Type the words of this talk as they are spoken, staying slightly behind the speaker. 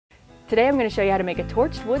Today I'm going to show you how to make a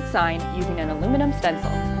torched wood sign using an aluminum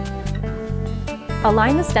stencil.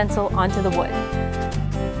 Align the stencil onto the wood.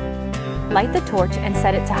 Light the torch and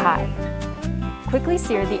set it to high. Quickly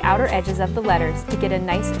sear the outer edges of the letters to get a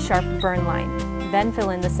nice sharp burn line, then fill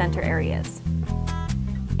in the center areas.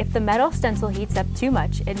 If the metal stencil heats up too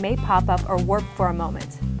much, it may pop up or warp for a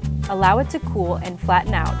moment. Allow it to cool and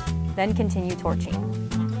flatten out, then continue torching.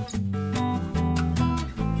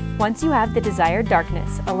 Once you have the desired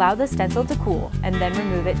darkness, allow the stencil to cool and then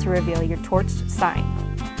remove it to reveal your torched sign.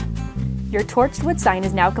 Your torched wood sign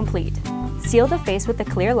is now complete. Seal the face with a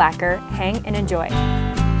clear lacquer, hang and enjoy.